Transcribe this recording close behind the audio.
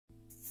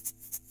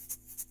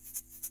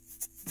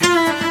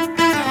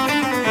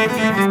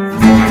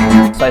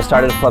So I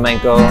started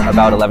flamenco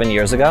about 11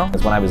 years ago. It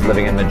was when I was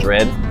living in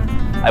Madrid.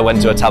 I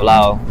went to a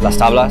tablao, Las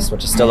Tablas,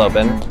 which is still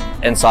open,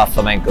 and saw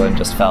flamenco and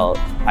just felt,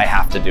 I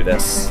have to do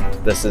this.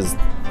 This is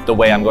the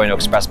way I'm going to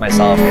express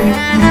myself.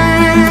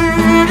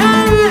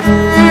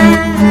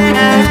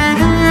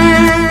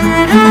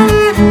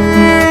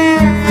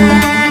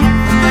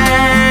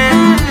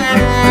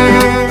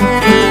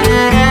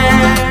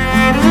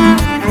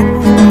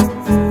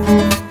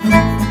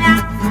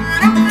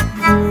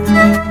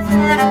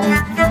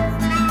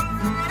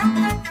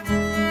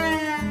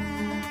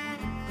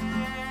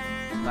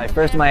 My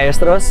first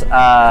maestros,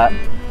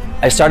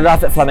 I started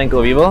off at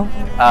Flamenco Vivo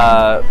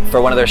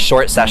for one of their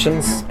short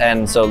sessions,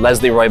 and so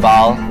Leslie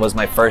Roybal was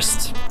my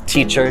first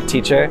teacher,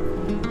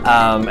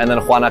 and then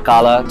Juana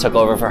Cala took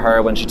over for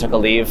her when she took a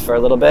leave for a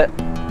little bit.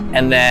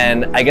 And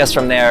then I guess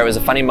from there it was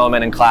a funny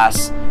moment in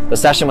class. The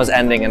session was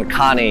ending and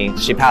Connie,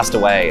 she passed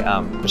away.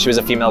 She was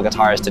a female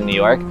guitarist in New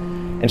York,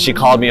 and she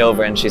called me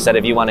over and she said,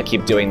 if you want to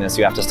keep doing this,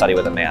 you have to study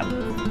with a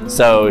man.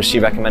 So she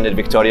recommended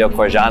Victorio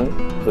Corjan,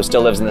 who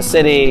still lives in the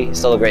city, he's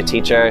still a great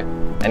teacher,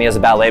 and he has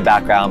a ballet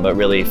background, but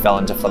really fell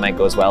into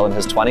flamenco as well in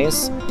his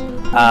 20s.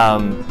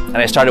 And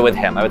I started with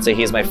him. I would say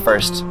he's my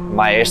first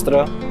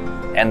maestro.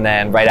 And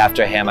then right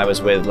after him, I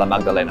was with La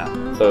Magdalena,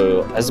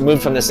 who has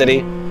moved from the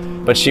city,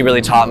 but she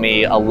really taught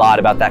me a lot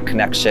about that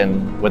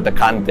connection with the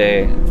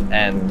cante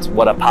and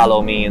what a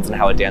palo means and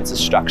how a dance is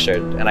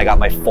structured. And I got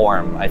my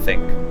form, I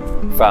think,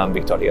 from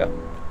Victorio.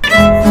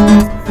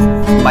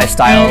 My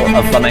style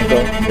of flamenco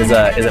is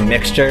a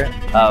mixture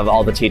of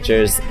all the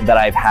teachers that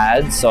I've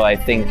had. So I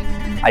think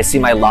I see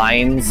my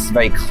lines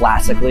very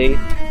classically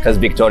because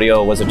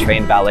Victorio was a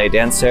trained ballet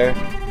dancer.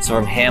 So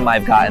from him,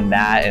 I've gotten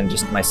that and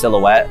just my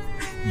silhouette.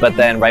 But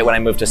then right when I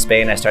moved to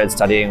Spain, I started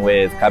studying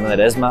with Carmen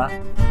Ledesma.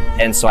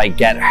 And so I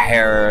get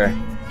her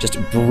just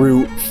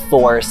brute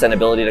force and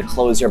ability to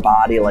close your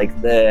body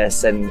like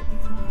this and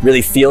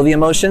really feel the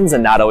emotions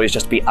and not always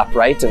just be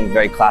upright and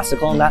very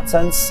classical in that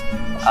sense.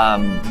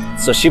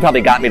 So she probably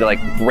got me to like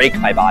break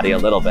my body a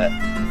little bit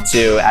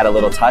to add a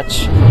little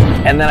touch.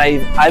 And then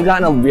I've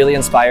gotten really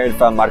inspired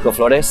from Marco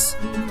Flores,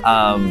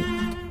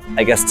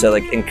 I guess to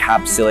like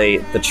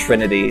encapsulate the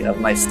trinity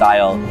of my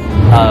style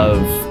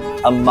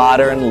of a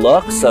modern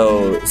look.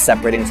 So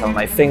separating some of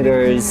my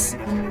fingers,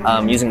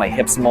 using my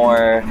hips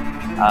more,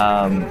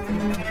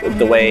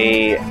 the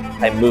way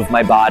I move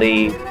my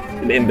body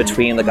in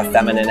between like a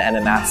feminine and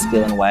a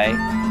masculine way,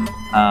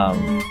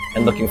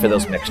 and looking for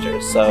those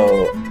mixtures.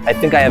 So I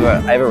think I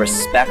have a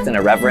respect and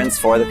a reverence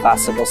for the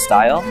classical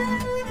style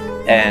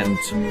and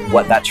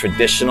what that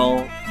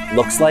traditional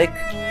looks like,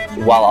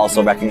 while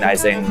also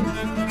recognizing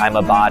I'm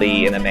a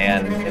body and a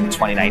man in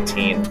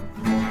 2019,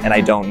 and I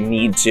don't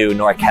need to,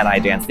 nor can I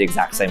dance the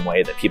exact same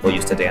way that people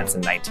used to dance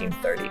in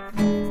 1930.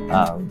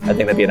 I think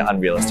that'd be an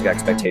unrealistic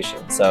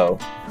expectation. So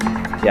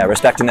yeah,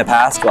 respecting the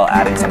past while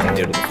adding something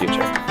new to the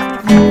future.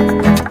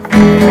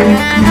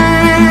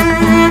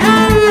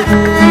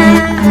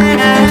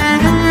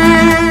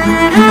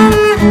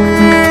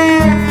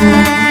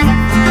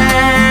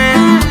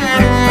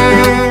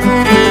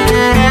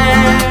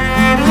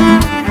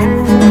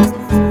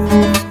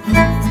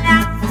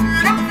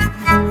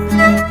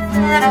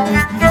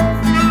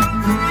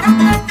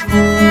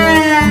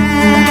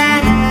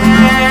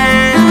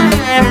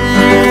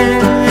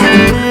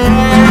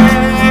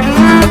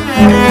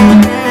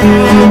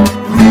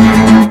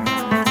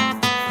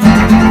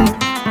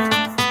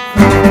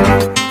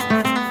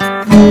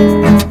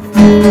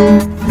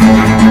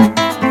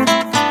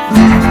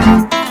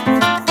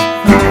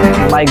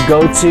 My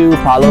go-to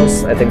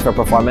palos, I think, for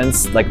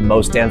performance, like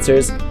most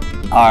dancers,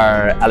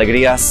 are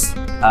alegrías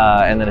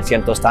and then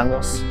cientos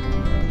tangos,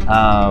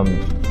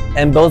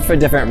 and both for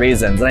different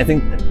reasons. And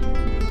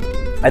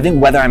I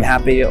think whether I'm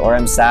happy or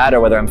I'm sad or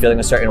whether I'm feeling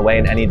a certain way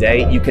in any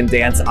day, you can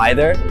dance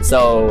either.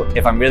 So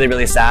if I'm really,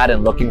 really sad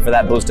and looking for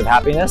that boost of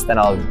happiness, then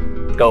I'll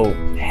go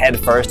head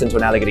first into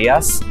an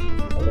alegrías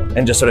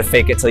and just sort of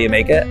fake it till you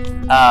make it.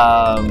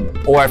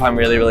 Or if I'm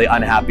really, really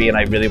unhappy and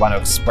I really want to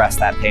express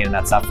that pain and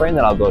that suffering,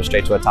 then I'll go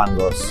straight to a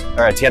tangos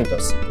or a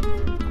tientos.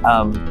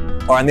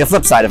 Or on the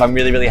flip side, if I'm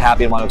really, really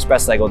happy and want to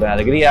express it, I go to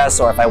alegrías.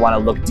 Or if I want to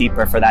look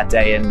deeper for that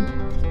day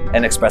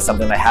and express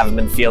something I haven't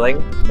been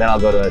feeling, then I'll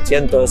go to a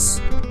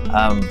tientos.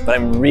 But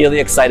I'm really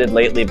excited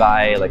lately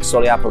by like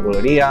Soleá por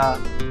Gloria.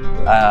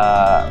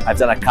 I've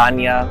done a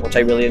caña, which I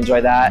really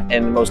enjoy that.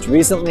 And most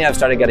recently, I've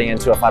started getting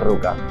into a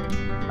farruca.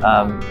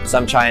 So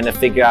I'm trying to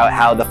figure out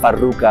how the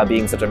farruca,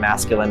 being such a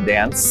masculine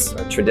dance,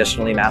 or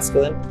traditionally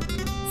masculine,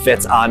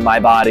 fits on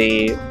my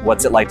body.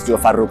 What's it like to do a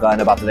farruca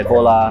and a bata de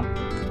cola?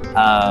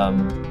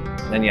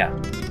 And yeah.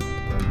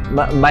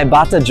 My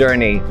bata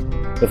journey,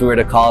 if we were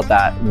to call it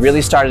that,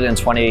 really started in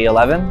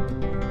 2011.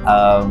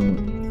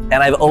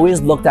 And I've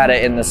always looked at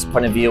it in this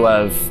point of view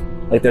of,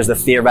 like, there's the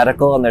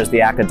theoretical and there's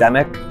the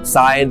academic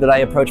side that I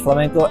approach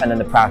flamenco, and then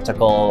the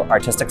practical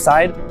artistic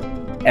side.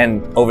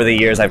 And over the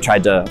years, I've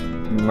tried to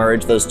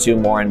merge those two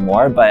more and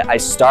more. But I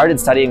started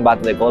studying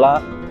bata de cola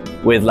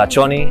with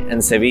Lachoni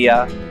in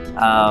Sevilla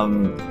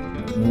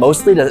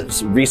mostly to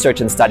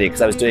research and study,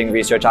 because I was doing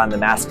research on the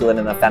masculine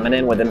and the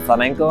feminine within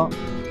flamenco,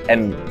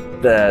 and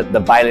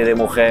the baile de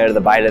mujer,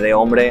 the baile de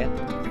hombre,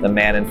 the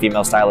man and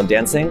female style of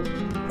dancing.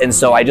 And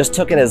so I just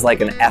took it as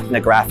like an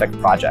ethnographic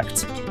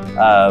project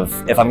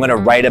of, if I'm gonna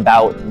write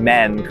about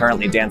men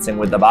currently dancing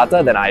with the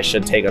bata, then I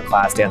should take a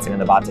class dancing in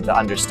the bata to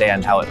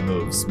understand how it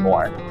moves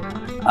more.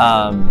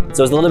 So it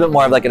was a little bit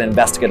more of like an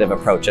investigative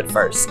approach at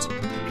first.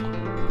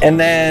 And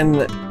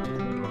then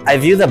I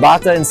view the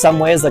bata in some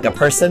ways like a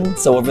person.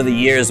 So over the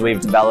years, we've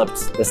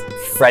developed this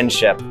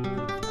friendship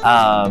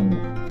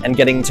and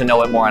getting to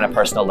know it more on a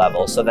personal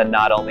level. So then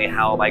not only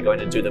how am I going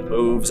to do the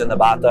moves in the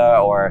bata,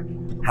 or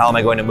how am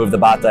I going to move the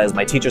bata as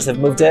my teachers have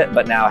moved it,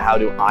 but now how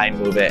do I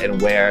move it,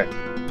 and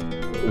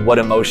what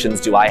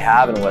emotions do I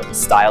have and what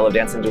style of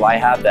dancing do I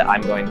have that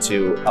I'm going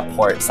to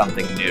apport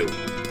something new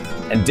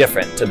and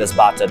different to this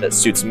bata that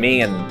suits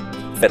me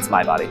and fits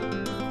my body.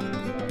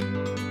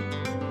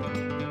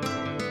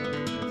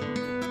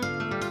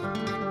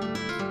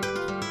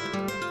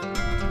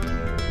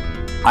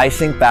 I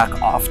think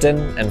back often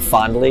and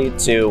fondly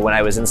to when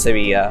I was in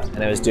Sevilla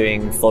and I was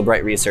doing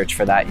Fulbright research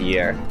for that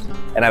year,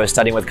 and I was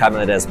studying with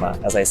Carmen Ledesma,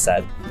 as I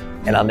said.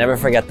 And I'll never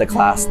forget the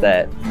class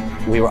that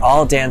we were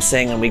all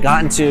dancing, and we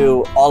got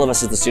into, all of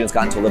us as the students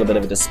got into a little bit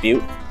of a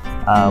dispute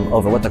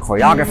over what the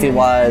choreography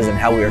was and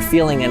how we were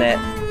feeling in it.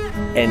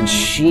 And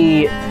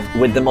she,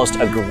 with the most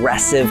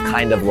aggressive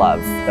kind of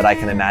love that I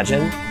can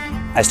imagine,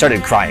 I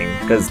started crying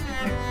because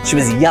she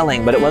was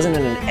yelling, but it wasn't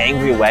in an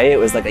angry way. It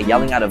was like a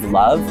yelling out of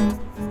love.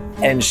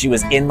 And she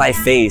was in my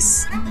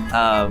face,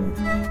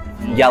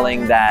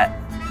 yelling that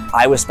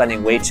I was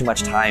spending way too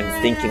much time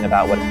thinking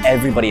about what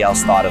everybody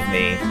else thought of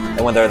me, and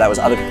whether that was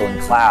other people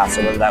in class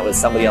or whether that was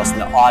somebody else in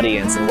the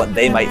audience and what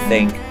they might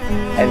think.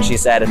 And she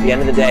said, at the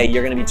end of the day,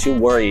 you're gonna be too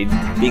worried,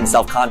 being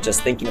self-conscious,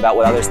 thinking about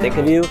what others think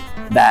of you,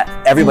 that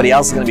everybody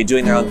else is gonna be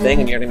doing their own thing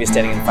and you're gonna be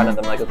standing in front of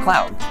them like a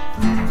clown.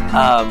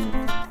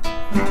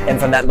 And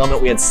from that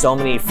moment, we had so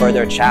many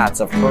further chats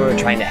of her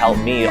trying to help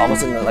me,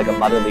 almost in like a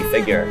motherly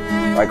figure,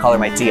 or I call her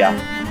my tia,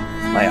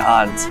 my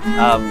aunt,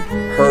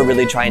 her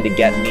really trying to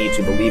get me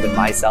to believe in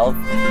myself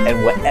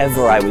and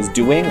whatever I was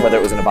doing, whether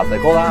it was in a bata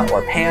cola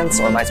or pants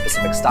or my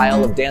specific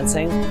style of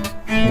dancing,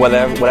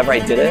 whatever I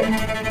did it,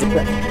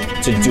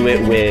 to do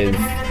it with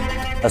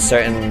a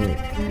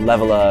certain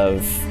level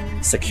of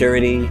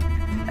security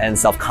and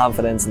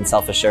self-confidence and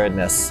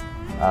self-assuredness,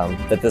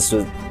 that this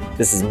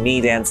is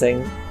me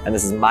dancing and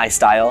this is my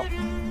style.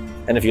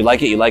 And if you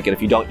like it, you like it.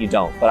 If you don't, you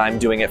don't. But I'm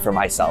doing it for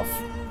myself.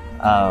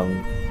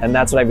 And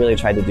that's what I really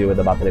tried to do with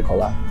the bata de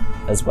cola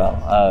as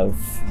well.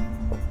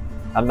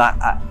 I'm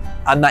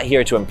not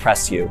here to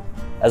impress you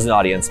as an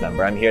audience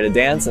member. I'm here to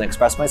dance and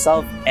express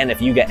myself. And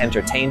if you get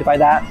entertained by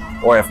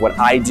that, or if what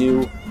I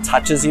do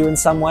touches you in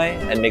some way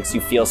and makes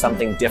you feel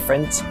something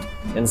different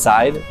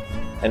inside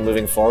and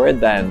moving forward,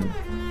 then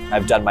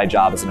I've done my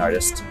job as an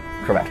artist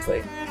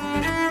correctly.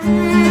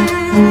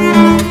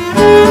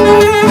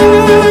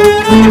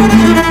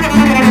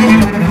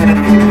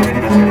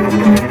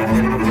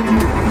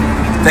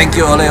 Thank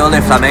you, Ole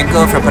Ole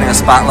Flamenco, for putting a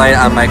spotlight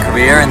on my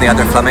career and the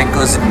other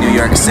flamencos in New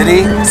York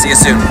City. See you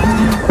soon.